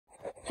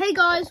Hey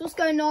guys, what's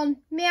going on?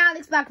 Me,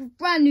 Alex, back with a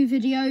brand new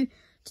video.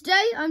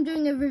 Today I'm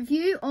doing a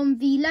review on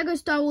the LEGO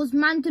Star Wars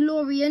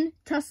Mandalorian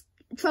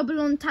Trouble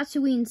on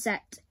Tatooine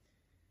set.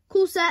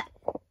 Cool set.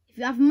 If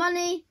you have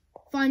money,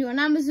 find it on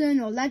Amazon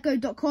or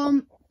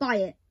lego.com, buy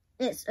it.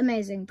 It's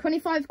amazing.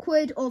 25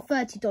 quid or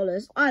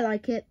 $30. I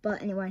like it,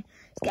 but anyway,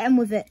 let's get on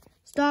with it.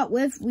 Start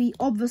with, we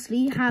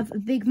obviously have a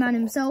big man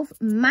himself,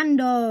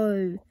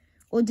 Mando,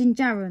 or Din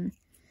Djarin.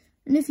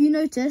 And if you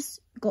notice,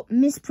 got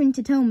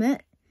misprinted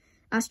helmet,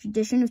 as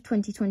tradition of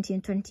 2020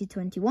 and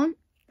 2021.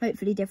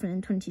 Hopefully different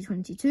in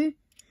 2022.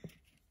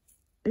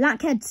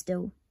 Black head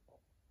still,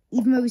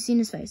 even though we've seen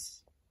his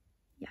face.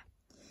 Yeah.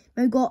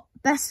 We've got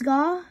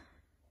Beskar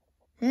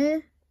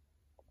here,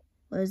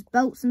 with his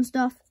belts and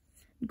stuff.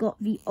 We've got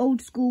the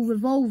old school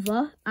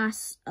revolver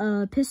as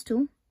a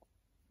pistol.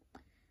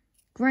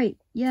 Great,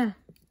 yeah.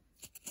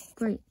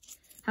 Great.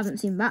 Haven't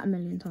seen that a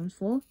million times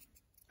before.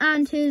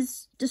 And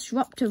his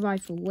disruptor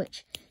rifle,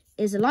 which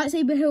is a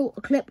lightsaber hilt,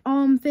 a clip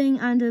arm thing,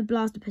 and a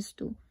blaster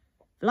pistol.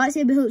 The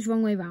lightsaber hilt's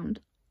wrong way round.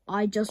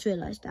 I just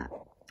realised that.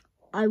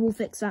 I will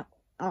fix that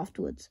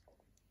afterwards.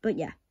 But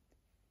yeah,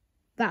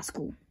 that's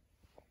cool.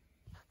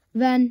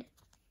 Then,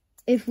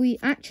 if we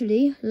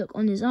actually look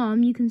on his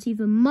arm, you can see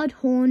the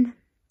Mudhorn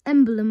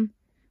emblem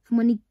from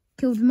when he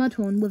killed the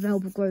Mudhorn with the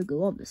help of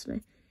Grogu,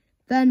 obviously.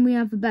 Then we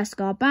have the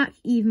Beskar back,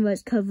 even though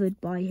it's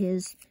covered by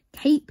his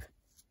cape.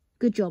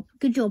 Good job,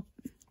 good job.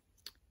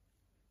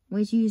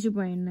 Ways to use your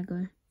brain,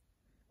 Lego.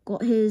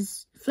 Got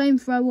his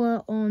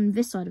flamethrower on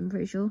this side, I'm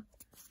pretty sure.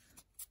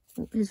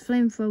 His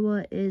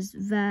flamethrower is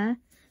there. And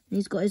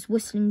he's got his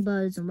whistling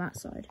birds on that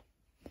side.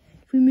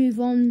 If we move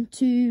on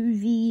to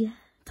the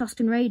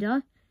Tusken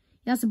Raider,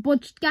 he has a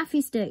bodged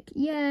gaffy stick.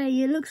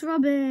 Yay, it looks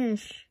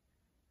rubbish.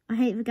 I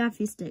hate the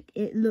gaffy stick.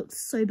 It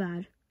looks so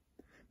bad.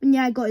 And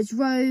yeah, got his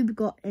robe,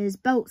 got his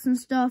belts and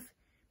stuff.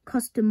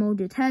 Custom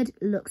molded head.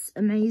 Looks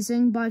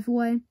amazing, by the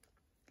way.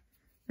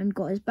 And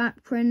got his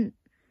back print.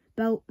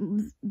 Belt,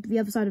 the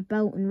other side of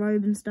belt and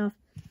robe and stuff.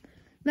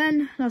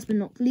 Then, last but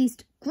not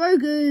least,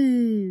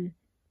 Grogu.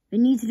 We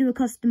need to do a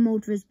custom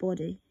mold for his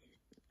body.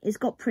 It's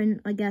got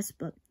print, I guess,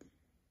 but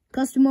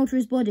custom mold for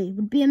his body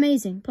would be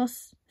amazing.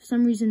 Plus, for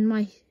some reason,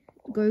 my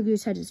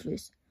Grogu's head is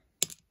loose.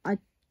 I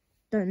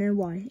don't know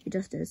why, it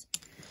just is.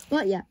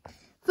 But yeah,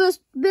 first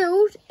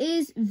build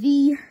is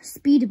the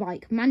speeder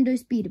bike, Mando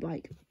speeder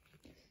bike.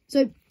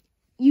 So,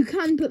 you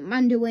can put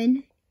Mando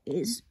in.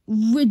 It's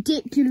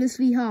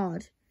ridiculously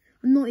hard.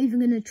 I'm not even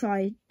going to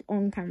try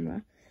on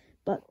camera,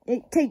 but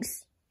it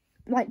takes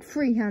like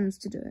 3 hands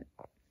to do it.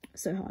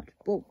 So hard.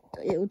 Well,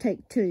 it will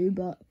take 2,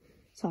 but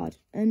it's hard.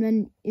 And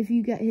then if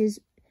you get his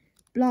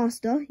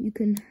blaster, you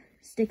can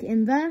stick it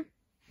in there.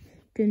 You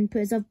can put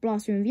his other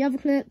blaster in the other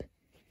clip.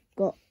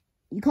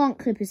 You can't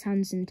clip his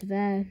hands into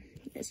there.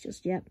 It's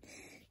just, yeah.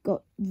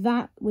 Got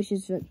that, which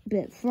is a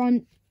bit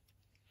front.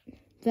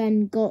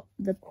 Then got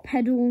the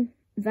pedal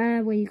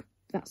there,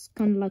 that's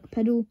kind of like a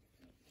pedal.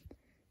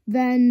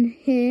 Then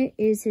here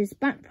is his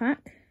backpack.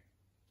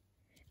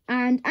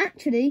 And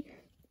actually,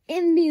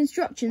 in the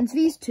instructions,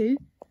 these two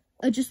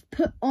are just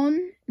put on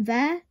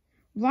there,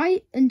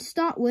 right? And to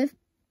start with,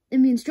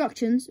 in the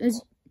instructions,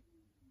 is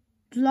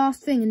the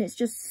last thing, and it's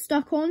just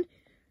stuck on.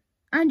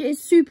 And it's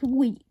super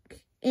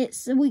weak.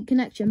 It's a weak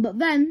connection. But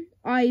then,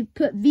 I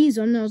put these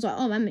on, and I was like,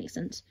 oh, that makes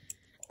sense.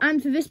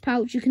 And for this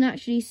pouch, you can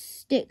actually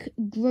stick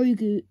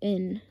Grogu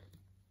in.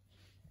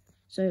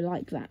 So,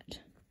 like that.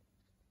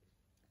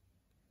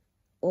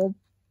 Or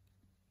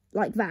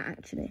like that,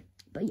 actually.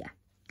 But yeah,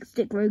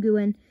 stick Grogu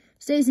in.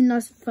 Stays in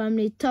nice and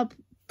firmly. Tip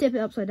it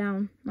upside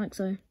down, like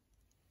so.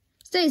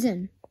 Stays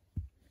in.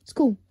 It's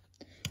cool.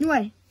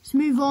 Anyway, let's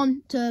move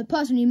on to,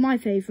 personally, my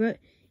favourite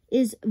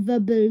is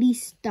the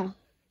Ballista.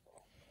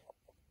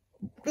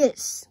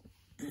 It's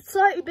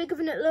slightly bigger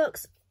than it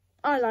looks.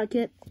 I like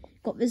it.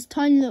 Got this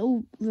tiny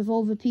little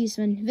revolver piece,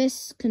 and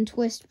this can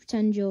twist,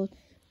 pretend you're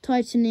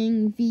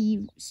tightening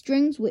the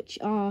strings, which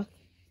are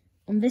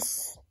on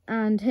this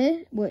and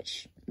here,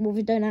 which, well,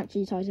 we don't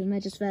actually tighten, they're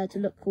just there to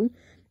look cool.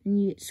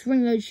 And you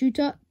spring load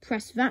shooter,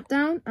 press that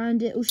down,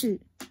 and it'll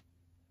shoot.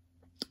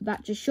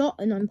 That just shot,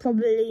 and I'm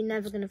probably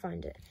never going to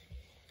find it.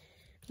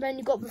 Then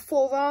you've got the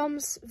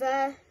forearms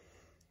there.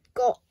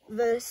 Got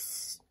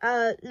this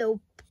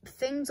little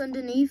things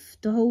underneath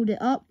to hold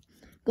it up.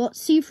 Got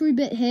see-through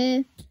bit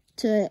here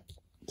to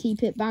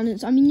keep it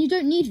balanced. I mean, you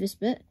don't need this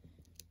bit,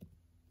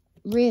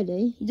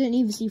 really. You don't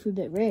need the see-through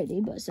bit,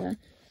 really, but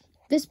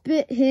this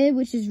bit here,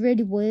 which is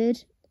really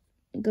weird,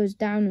 it goes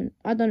down, and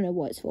I don't know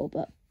what it's for,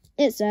 but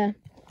it's there.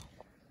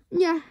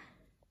 Yeah,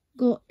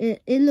 got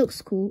it. It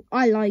looks cool.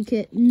 I like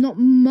it. Not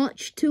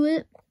much to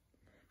it.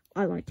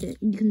 I like it.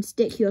 You can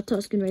stick your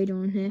Tusken Raider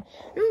on here.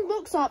 And the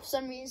box art, for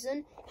some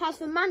reason, has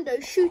the Mando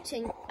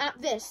shooting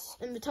at this,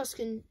 and the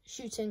Tusken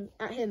shooting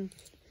at him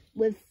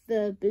with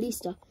the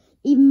Ballista,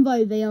 even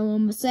though they are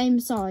on the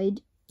same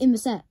side in the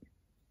set.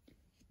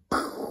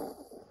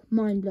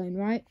 Mind blown,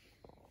 right?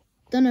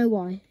 Don't know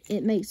why.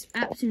 It makes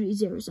absolutely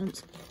 0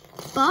 sense.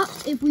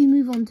 But if we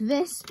move on to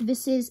this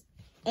is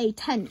a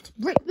tent.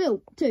 Brick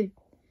built too.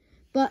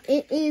 But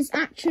it is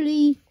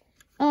actually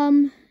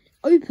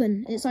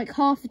open. It's like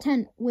half a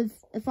tent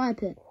with a fire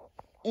pit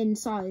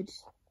inside.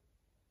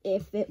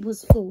 If it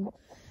was full,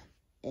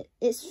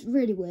 it's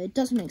really weird.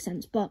 Doesn't make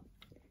sense, but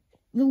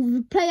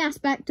the play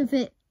aspect of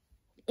it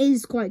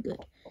is quite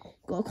good.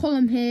 Got a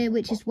column here,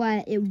 which is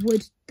where it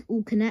would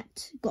all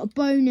connect. Got a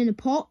bone in a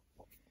pot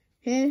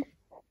here,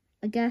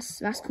 I guess.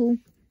 That's cool.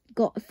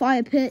 Got a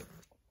fire pit,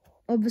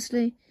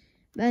 obviously.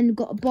 Then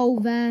got a bowl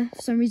there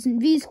for some reason.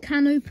 These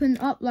can open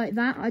up like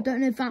that. I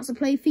don't know if that's a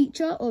play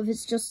feature or if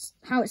it's just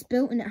how it's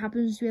built and it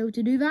happens to be able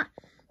to do that.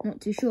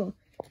 Not too sure.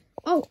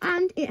 Oh,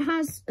 and it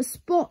has a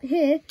spot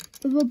here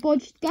with a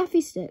bodged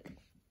gaffy stick.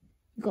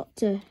 Got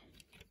to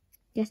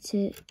get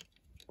it.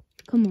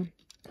 Come on,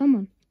 come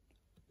on.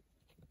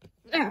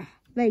 Ah,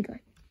 there you go.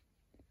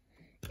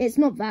 It's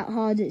not that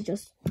hard. It's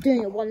just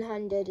doing it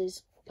one-handed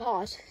is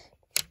hard.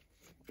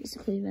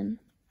 Basically, then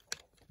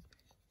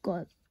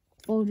got to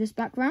fold this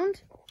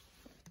background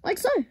like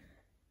so.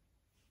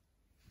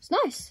 It's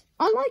nice.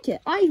 I like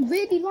it. I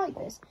really like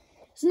this.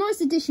 It's a nice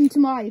addition to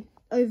my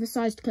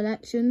oversized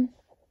collection.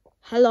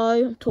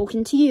 Hello, I'm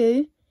talking to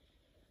you.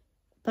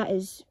 That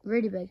is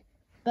really big.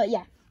 But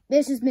yeah,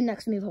 this has been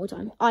next to me the whole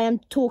time. I am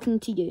talking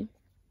to you.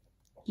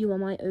 You are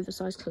my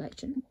oversized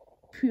collection.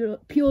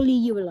 Purely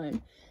you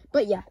alone.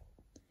 But yeah.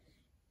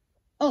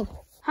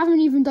 Oh, haven't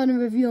even done a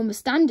review on the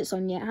stand it's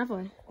on yet, have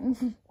I?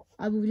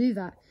 I will do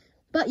that.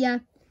 But yeah,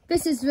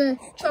 this is the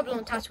Trouble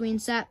on Tatooine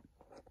set.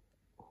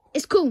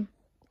 It's cool.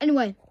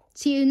 Anyway,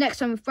 see you next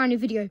time with a brand new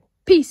video.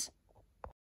 Peace.